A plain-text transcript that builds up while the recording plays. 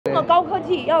这么高科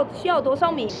技需要多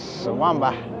少米？10万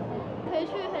吧。回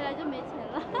去回来就没钱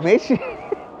了。没钱。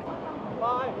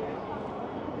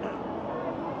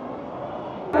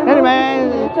那你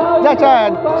们在这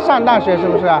上大学是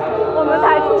不是啊？我们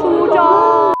才初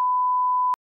中。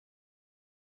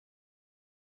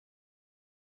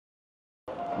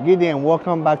Good day and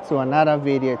welcome back to another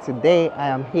video. Today I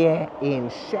am here in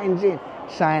Shenzhen,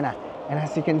 China, and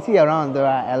as you can see around, there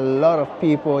are a lot of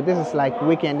people. This is like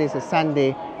weekend, this is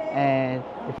Sunday, and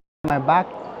if you look at my back,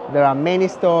 there are many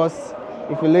stores.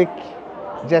 If you look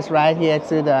just right here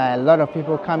too, there are a lot of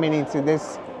people coming into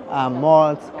this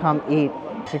mall to come eat.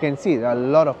 As you can see, there are a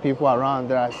lot of people around.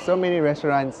 There are so many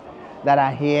restaurants that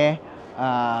are here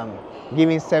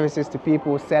giving services to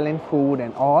people, selling food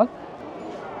and all.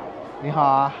 你好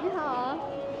啊！你好啊！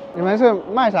你们是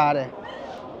卖啥的？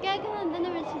刚看到你在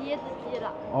那边吃椰子鸡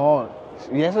了。哦，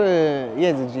也是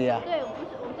椰子鸡啊？对，我们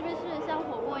这边是像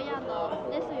火锅一样的，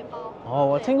类似于包。哦，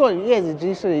我听过椰子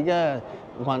鸡是一个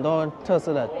广东特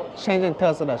色的、深圳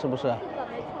特色的，是不是？是的，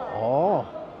没错。哦，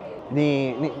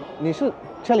你是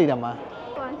这里的吗？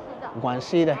广西的。广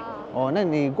西的。哦，那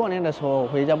你过年的时候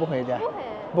回家不回家？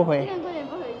不回。今年过年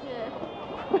不回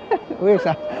去。为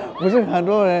啥？不是很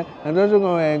多中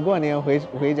国人过年回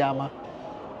家吗？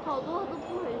好多都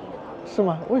不回去的。是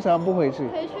吗？为啥不回去？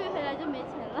回来就没钱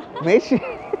了。没钱。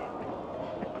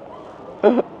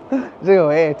这个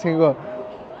我也听过，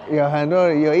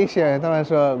有一些人他们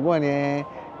说过年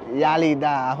压力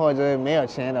大或者没有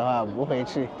钱的话不回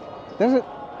去，但是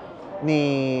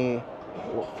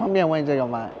我方便问这个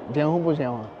吗？结婚不结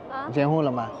婚？啊？结婚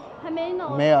了吗？还没呢。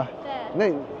没有。对。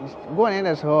那过年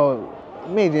的时候。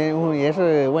没结婚也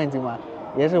是问题吗？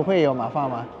也是会有麻烦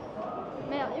吗？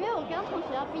没有，因为我刚从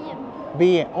学校毕业。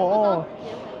毕业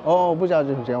不知道就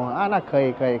是结婚啊，那可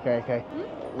以。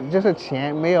就是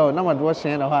钱没有那么多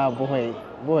钱的话，不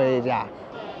回家，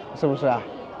是不是啊？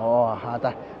哦，好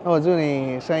的，那我祝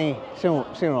你生意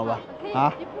兴隆吧。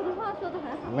啊？你普通话说的很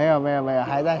好。没有，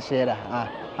还在学的啊。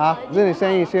好，祝你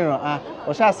生意兴隆啊！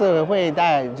我下次会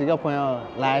带几个朋友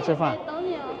来吃饭。等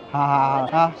你哦。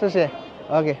好，谢谢。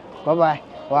Okay. Bye-bye.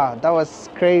 Wow, that was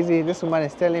crazy. This woman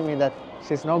is telling me that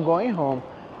she's not going home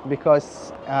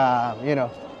because,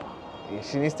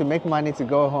 she needs to make money to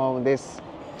go home this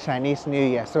Chinese New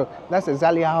Year. So that's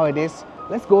exactly how it is.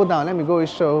 Let's go down. Let me go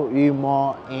show you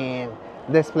more in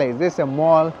this place. This is a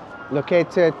mall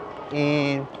located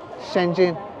in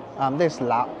Shenzhen. This is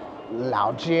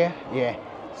Laojie. Yeah.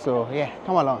 So yeah,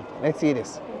 come along. Let's see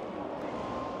this.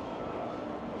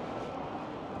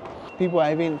 People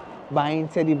are even buying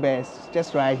teddy bears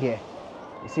just right here.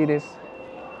 You see this?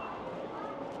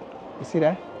 You see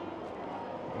that?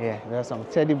 Yeah, there are some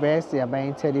teddy bears. They are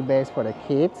buying teddy bears for the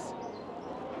kids.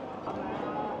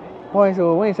 不好意思，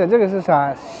我问一下，这个是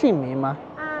啥姓名吗？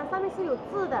啊，上面是有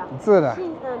字的。字的。对，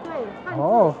汉字。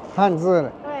哦，汉字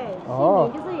的。对，姓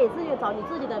名就是也是有找你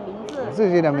自己的名字。自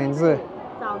己的名字。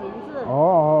找名字。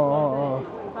哦。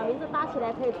把名字搭起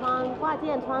来可以穿挂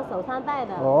件、穿手上戴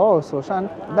的。哦，手上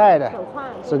戴的。手串。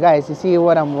So guys, you see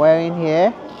what I'm wearing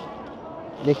here?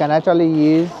 They can actually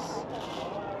use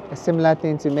a similar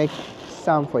thing to make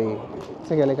some for you.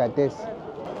 Take a look at this.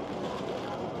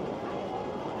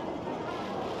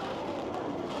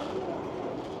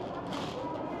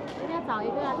 应该找一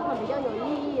个这种比较有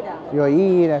意义的。有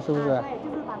意义的，是不是？对，就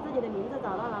是把自己的名字找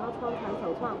到，然后穿成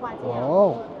手串、挂件。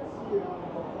哦。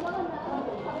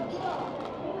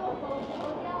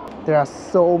There are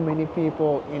so many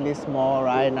people in this mall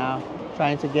right now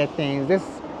trying to get things. This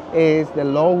is the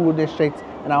Lowu district,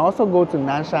 and I also go to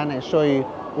Nanshan and show you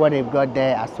what they've got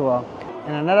there as well.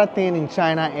 And another thing in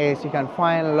China is you can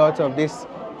find lots of these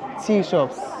tea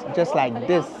shops just like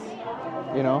this.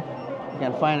 You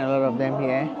can find a lot of them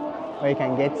here where you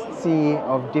can get tea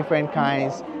of different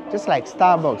kinds, just like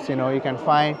Starbucks. You can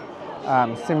find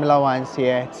similar ones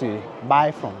here to buy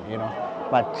from,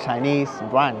 but Chinese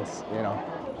brands,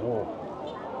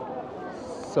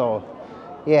 So,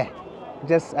 yeah,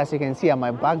 just as you can see on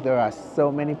my back, there are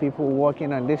so many people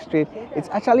walking on this street. It's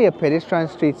actually a pedestrian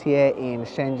street here in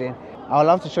Shenzhen. I would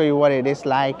love to show you what it is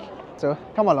like. So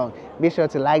come along. Be sure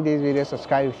to like this video,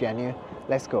 subscribe if you are new.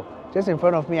 Let's go. Just in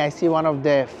front of me, I see one of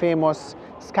the famous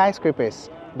skyscrapers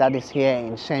that is here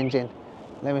in Shenzhen.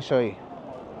 Let me show you.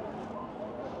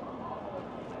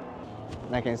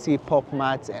 And I can see Pop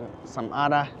Mart and some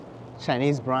other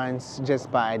Chinese brands just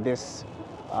by this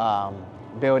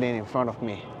building in front of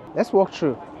me. Let's walk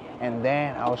through and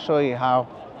then I'll show you how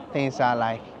things are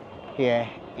like here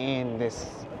in this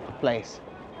place.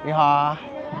 你好，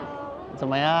怎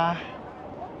么样？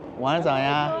玩得怎么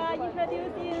样？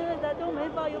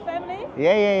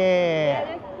 Yeah.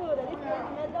 That's good.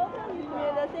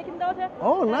 second daughter.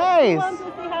 Oh, You nice. want to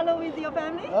say hello with your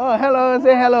family? Oh, hello.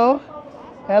 Say hello.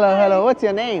 Hello, hello. What's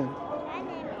your name? My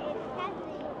name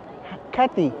is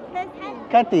Kathy. Cassie.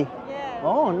 Kathy. Yeah.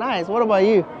 Oh, nice. What about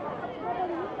you?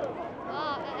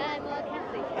 Oh, I'm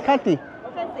Kathleen. Kathy.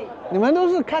 Cassie. 你们都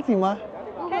是 Kathy 吗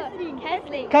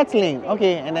Kathleen.？Kathleen.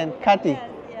 Okay, and then Kathy. Yes,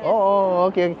 yes. 哦哦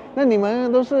，OK。那你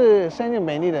们都是深圳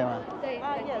本地的吗？对，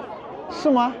 Yes. 是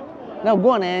吗？那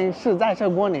过年是在这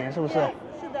过年是不是？是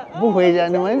的。不回家，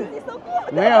你们 你 so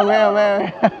good. 没有，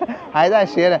还在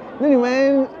学的。那你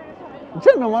们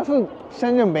真的吗？是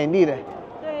深圳本地的？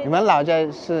对。你们老家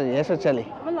也是这里？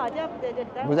我们老家不在这里，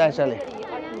但是不在这里我们在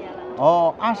这里20年了。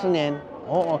哦，20年。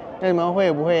哦，那你们会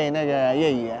不会那个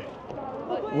粤语？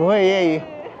不会粤语。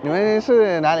你们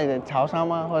是哪里的？潮汕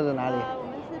吗？或者哪里？我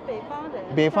们是北方人。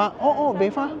北方。哦，北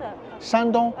方。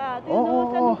山东。啊，对，山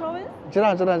东 province。知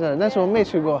道，但是我没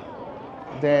去过。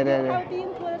对。Have you been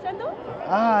to山东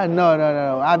？No.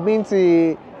 I've been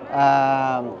to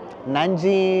南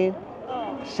京、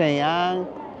沈阳、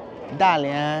大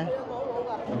连、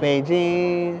北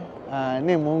京、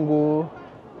内蒙古，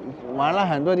玩了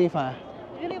很多地方。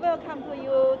Really welcome to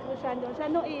you to Shandong.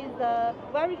 Shandong is a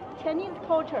very Chinese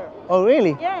culture. Oh,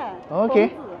 really? Yeah.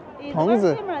 Okay. 筒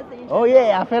子。Oh,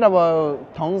 yeah, I've heard about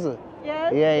筒子。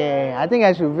Yes. Yeah. I think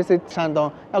I should visit 山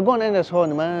东。那过年的时候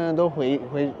你们都回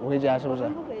家是不是？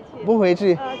不回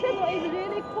去。山东 is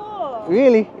really cool.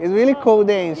 Really? It's really cold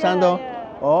there in 山东。 Yeah.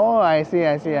 Oh, I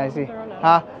see.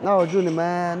 好，那我祝你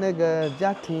们那个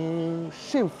家庭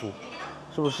幸福，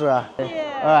是不是啊 Yeah.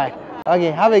 All right.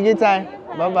 Okay. Have a good time.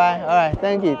 Bye bye. All right.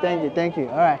 Thank you.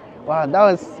 All right. Wow, that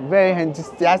was very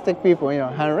enthusiastic people.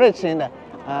很热情的。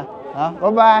好，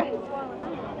拜拜。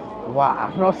Wow,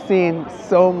 I've not seen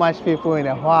so much people in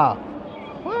a while.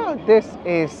 Wow, this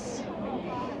is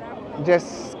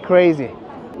just crazy.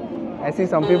 I see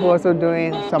some people also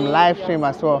doing some live stream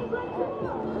as well.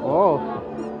 Oh,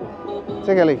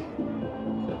 take a look.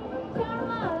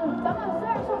 咱们虽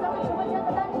然说咱们直播间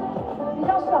的单车比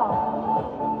较少，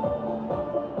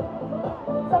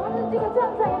咱们的这个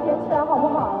赞也点起来好不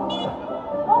好？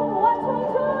往5万冲一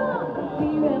冲！你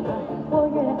越爱我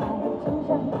越爱，就像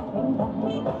明白，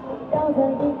绕在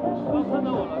一棵树上。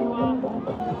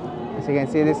As you can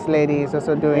see, this lady is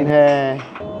also doing her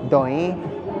Douyin.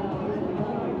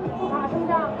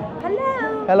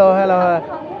 Hello.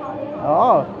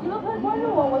 Oh. 你们可以关注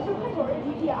我，我是快手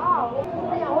APP 啊！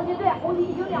我养红旗队，红旗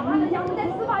已经2万的将士在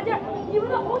司法界，你们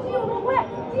的红旗有多快，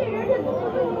见人认祖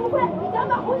就有多快，咱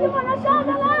把红旗往上上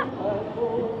上来！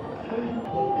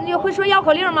你会说绕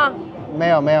口令吗？没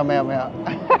有。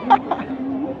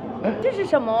这是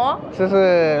什么？这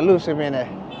是录视频的。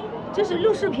这是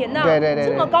录视频的。对。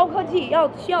这么高科技，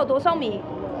需要多少米？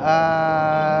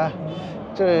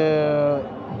这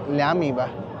2米吧。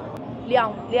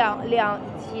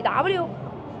几 W？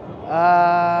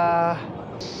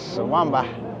 10万吧。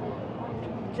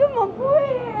这么贵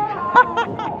呀？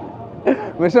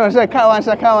没事，开玩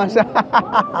笑。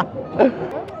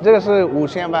这个是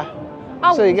5000吧？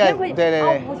啊是一个，5000块钱。对。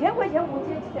 5000块钱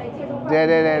接收费。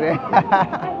对。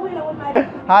太贵了，我买的。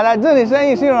好的，这里生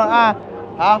意兴隆啊！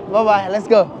好，拜拜 ，Let's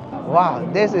go. Wow,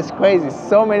 this is crazy.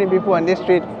 So many people on this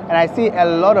street, and I see a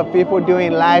lot of people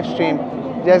doing live stream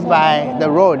just by the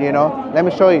road. Let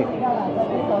me show you.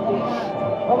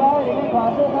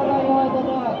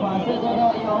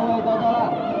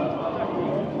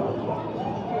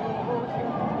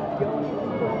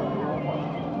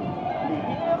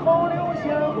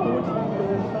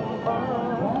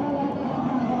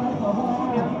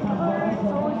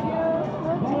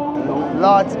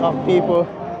 Lots of people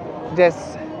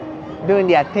just doing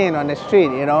their thing on the street,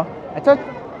 I thought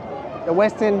the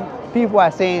Western people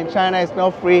are saying China is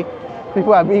not free,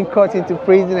 people are being caught into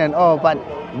prison and all, but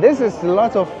this is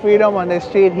lots of freedom on the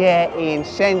street here in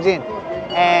Shenzhen,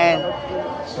 and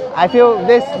I feel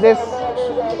this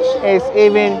is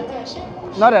even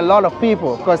not a lot of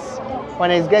people, because when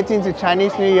it's getting to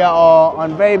Chinese New Year or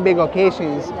on very big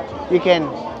occasions, you can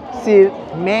see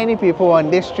many people on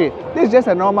this street. This is just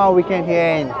a normal weekend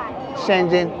here in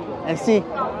Shenzhen, and see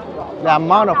the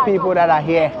amount of people that are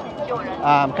here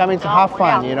coming to have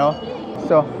fun,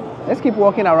 So let's keep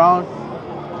walking around.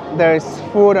 There's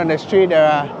food on the street, there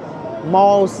are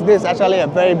malls. This is actually a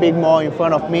very big mall in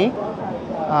front of me.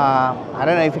 I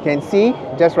don't know if you can see,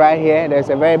 just right here, there's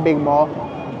a very big mall.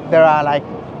 There are like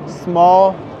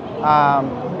small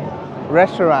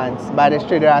restaurants by the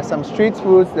street. There are some street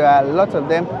foods, there are lots of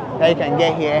them that you can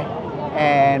get here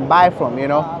and buy from,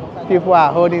 People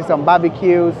are holding some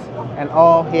barbecues and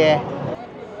all here.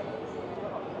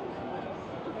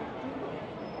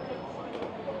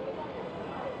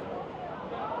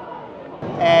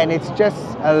 And and it's just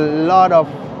a lot of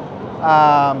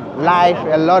life,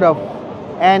 a lot of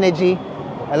energy,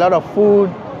 a lot of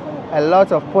food, a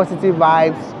lot of positive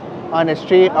vibes on the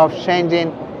street of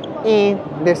Shenzhen in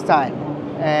this time.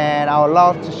 And I would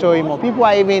love to show you more. People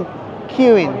are even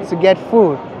queuing to get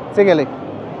food. Take a look.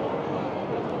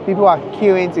 People are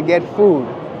queuing to get food.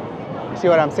 See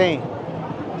what I'm saying?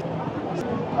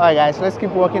 Alright guys, let's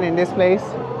keep walking in this place.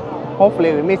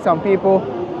 Hopefully we meet some people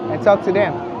and talk to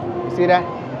them. You see that?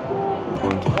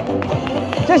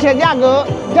 这些价格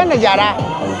真的假的？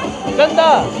真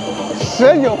的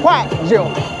19块9。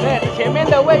对，前面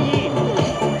的卫衣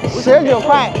19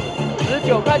块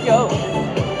19块9，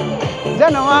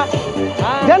真的吗？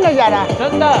啊，真的假的？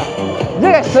真的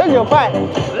这个19块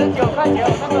19块9，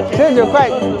那个前19块。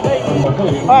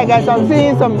Alright guys, so I'm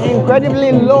seeing some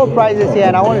incredibly low prices here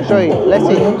and I want to show you. Let's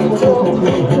see.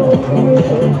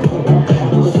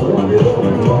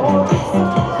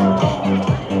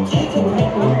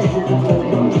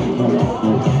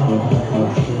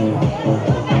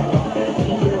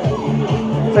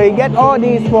 So you get all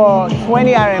these for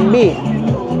 20 RMB.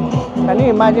 Can you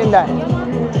imagine that?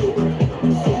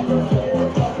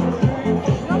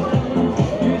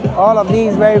 All of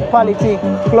these very quality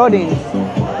clothing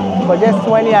for just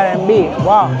 20 RMB.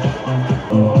 Wow.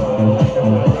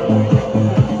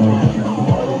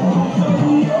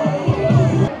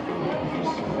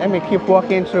 Let me keep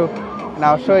walking through and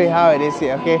I'll show you how it is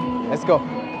here, okay? Let's go.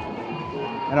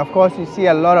 And of course you see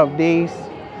a lot of these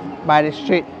by the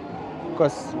street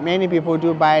because many people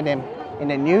do buy them in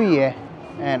the new year,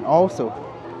 and also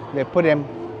they put them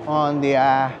on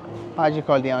their, how do you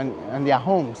call it, on their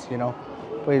homes, you know,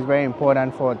 so it's very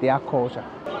important for their culture.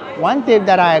 One tip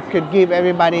that I could give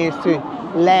everybody is to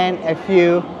learn a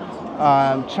few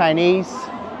Chinese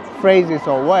phrases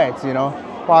or words, you know,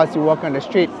 whilst you walk on the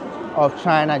street of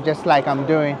China, just like I'm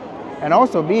doing. And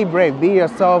also be brave, be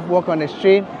yourself, walk on the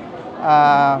street,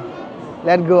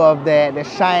 let go of the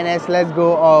shyness, let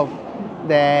go of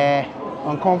the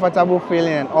uncomfortable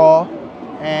feeling and all,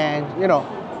 and you know,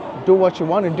 do what you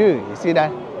want to do. You see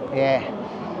that? Yeah.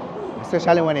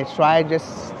 Especially when it's right,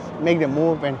 just make the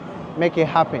move and make it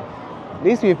happen.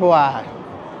 These people are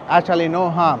actually no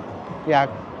harm. They are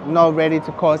not ready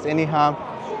to cause any harm.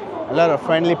 A lot of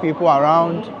friendly people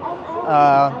around.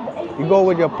 You go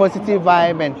with your positive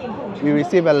vibe and you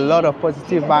receive a lot of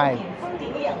positive vibe.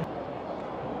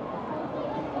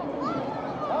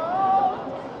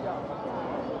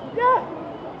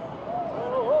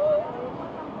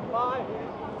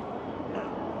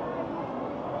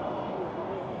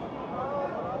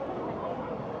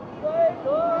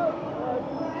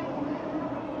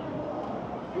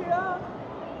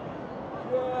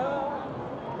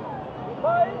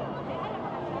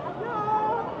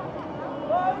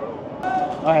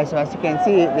 Alright, so as you can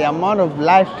see, the amount of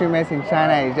live streamers in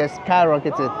China is just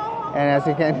skyrocketed. And as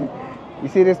you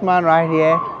see this man right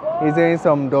here, he's doing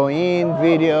some Douyin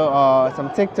video or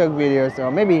some TikTok videos, or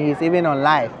maybe he's even on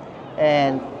live.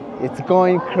 And it's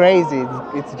going crazy.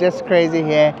 It's just crazy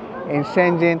here in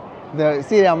Shenzhen.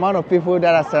 See the amount of people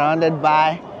that are surrounded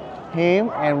by him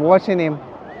and watching him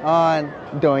on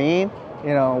Douyin,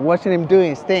 you know, watching him do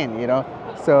his thing, you know.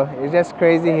 So it's just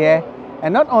crazy here.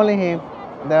 And not only him,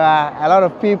 there are a lot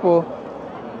of people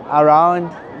around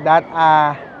that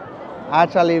are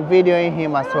actually videoing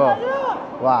him as well.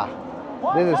 Wow,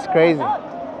 this is crazy.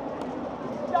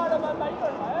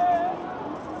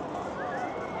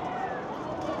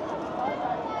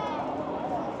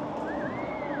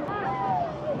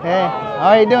 Hey, how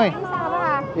are you doing?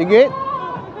 You good?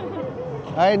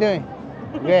 How are you doing?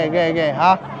 Good.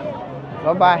 Huh?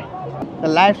 Bye-bye. The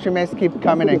live streamers keep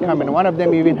coming and coming. One of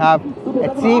them even have a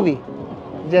TV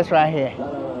just right here.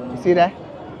 You see that?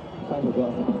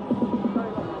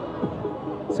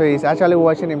 So he's actually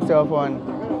watching himself on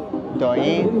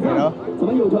Douyin, you know.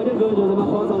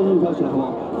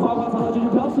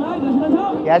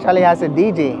 He actually has a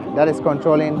DJ that is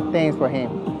controlling things for him.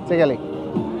 Take a look.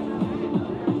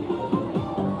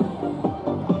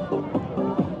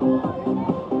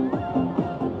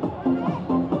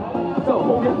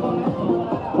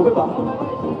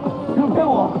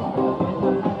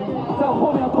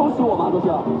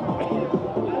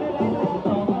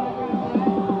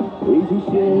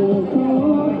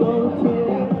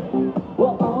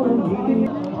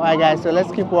 Alright guys, so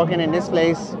let's keep walking in this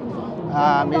place.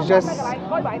 It's just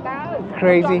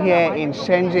crazy here in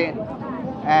Shenzhen.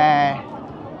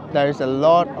 There is a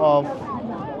lot of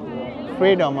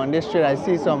freedom on this street. I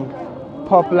see some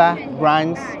popular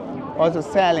brands also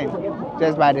selling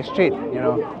just by the street, you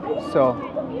know. So,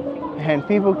 and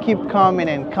people keep coming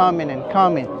and coming and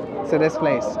coming to this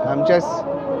place. I'm just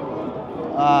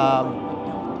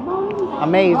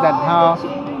amazed at how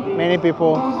many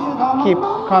people keep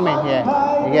coming here.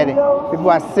 You get it? People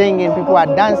are singing, people are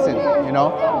dancing, you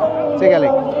know. Take a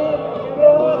look.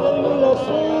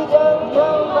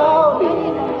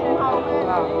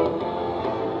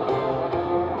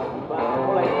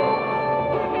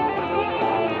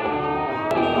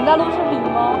 你在录视频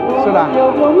吗？是的。哇，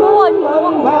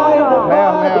你好标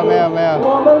准。没有。我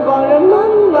们帮人慢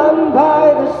慢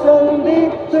拍的胜利，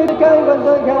最感官的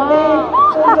看你。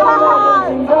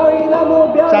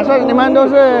想说你们都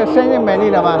是深圳本地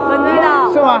的吗？本地的。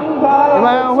是吗？你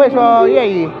们会说粤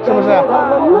语是不是？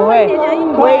不会，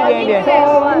会一点点。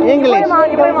English。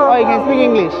你会吗？Oh, you can speak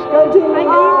English.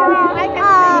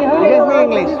 You can speak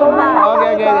English.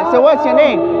 Okay. So what's your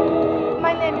name?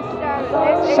 My name is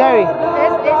Sherry.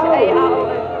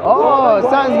 S-H-A-R-O-N. Oh,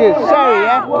 sounds good. Sherry,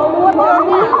 yeah?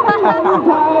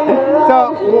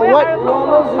 So, what?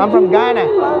 I'm from Ghana.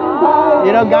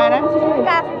 You know Ghana?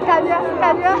 感觉。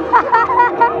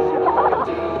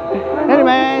那你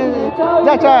们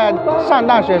在这上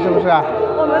大学是不是啊？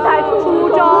我们才初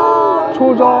中。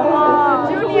初中。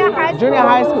Junior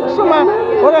High School 是吗？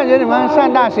我感觉你们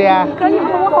上大学啊。可你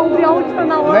们好标准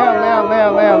啊！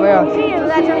没有。你也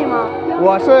在这里吗？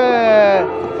我是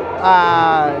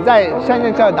在深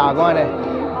圳这打工的。你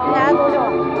来了多久？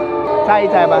猜一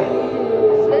猜吧。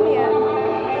10年。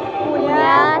5年。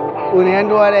5年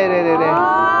多，对。好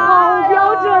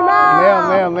标准啊！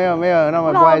没有那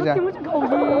么乖的。听不出口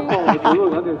音。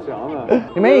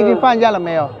你们已经放假了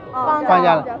没有？放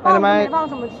假了。那你们没放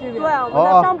什么区别？对，我们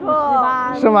在上补习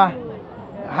班。是吗？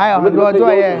还有很多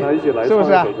作业，是不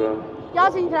是？邀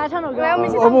请一起来唱首歌。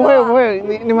我不会，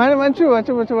你们去吧。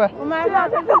我们来唱。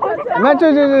你们去，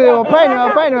我拍你们。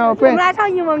我们来唱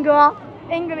英文歌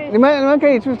 ，English。你们可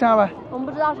以去唱吧。我们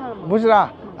不知道唱什么。不知道，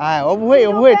哎，我不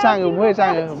会唱歌，不好意思。来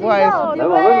吧，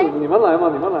你们来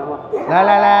嘛。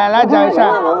来讲一下。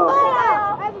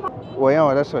我用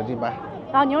我的手机拍。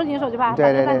然后你用你的手机拍。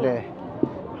对。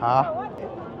好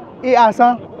，1、2、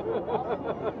3。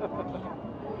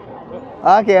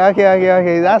Okay.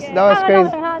 That was crazy.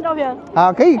 看照片。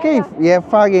好，可以也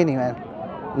发给你们。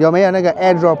有没有那个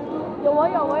AirDrop？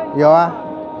 有啊。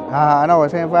好，那我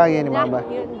先发给你们吧。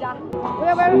你家。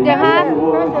点开。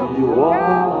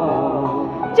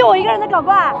就我一个人在搞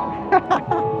怪。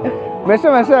没事，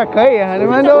可以，你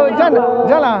们都真的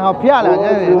好漂亮，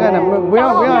真的不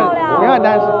用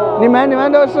担心。你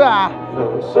们都是啊。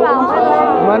是吧？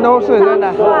你们都是真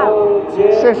的。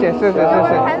谢谢。很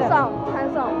爽。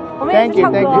我们一起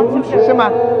唱歌，是吗？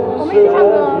我们一起唱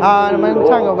歌。好，你们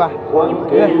唱歌吧。我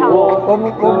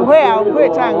不会啊，我不会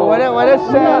唱歌，我的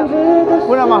声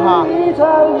不那么好。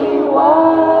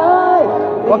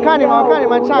我看你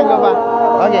们唱歌吧。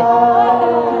OK。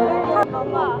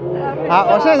好，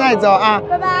我现在走啊。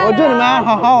我祝你们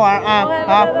好好玩啊。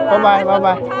好，拜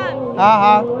拜。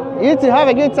好。You too, have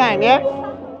a good time, yeah?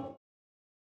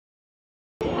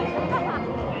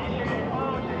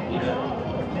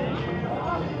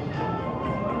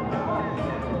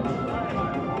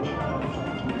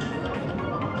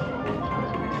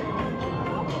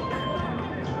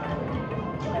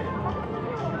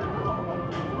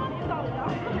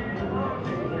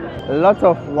 Lots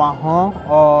of Wahong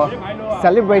or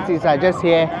celebrities are just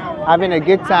here having a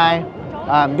good time,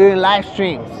 doing live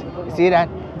streams. You see that?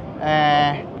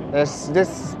 There's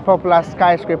this popular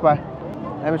skyscraper.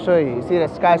 Let me show you. You see the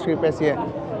skyscrapers here.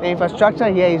 The infrastructure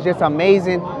here is just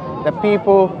amazing. The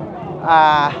people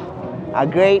are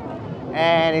great,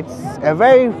 and it's a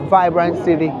very vibrant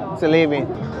city to live in.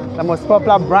 The most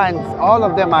popular brands, all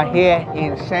of them are here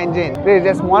in Shenzhen. There is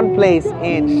just one place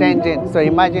in Shenzhen, so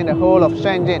imagine the whole of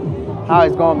Shenzhen, how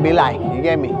it's going to be like, you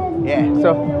get me? Yeah,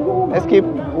 so let's keep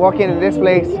walking in this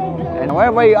place, and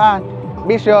wherever you are,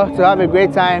 be sure to have a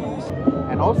great time.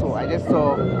 And also, I just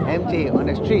saw MJ on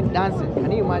the street dancing.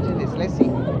 Can you imagine this? Let's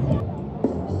see.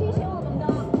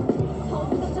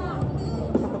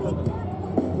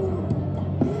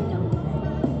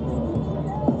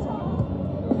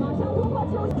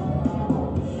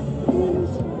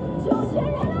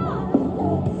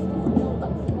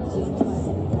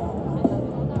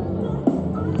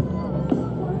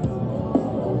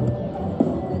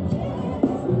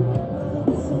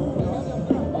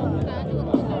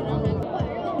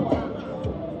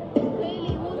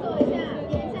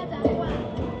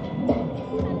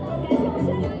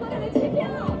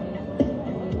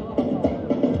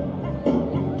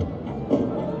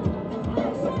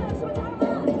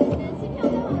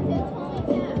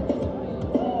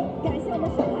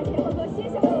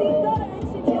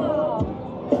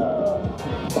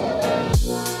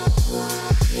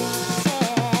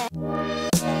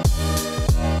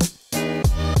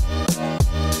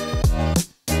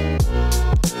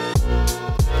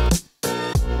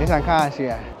 想看下去。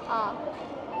啊！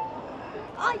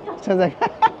哎呀！现在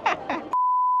看。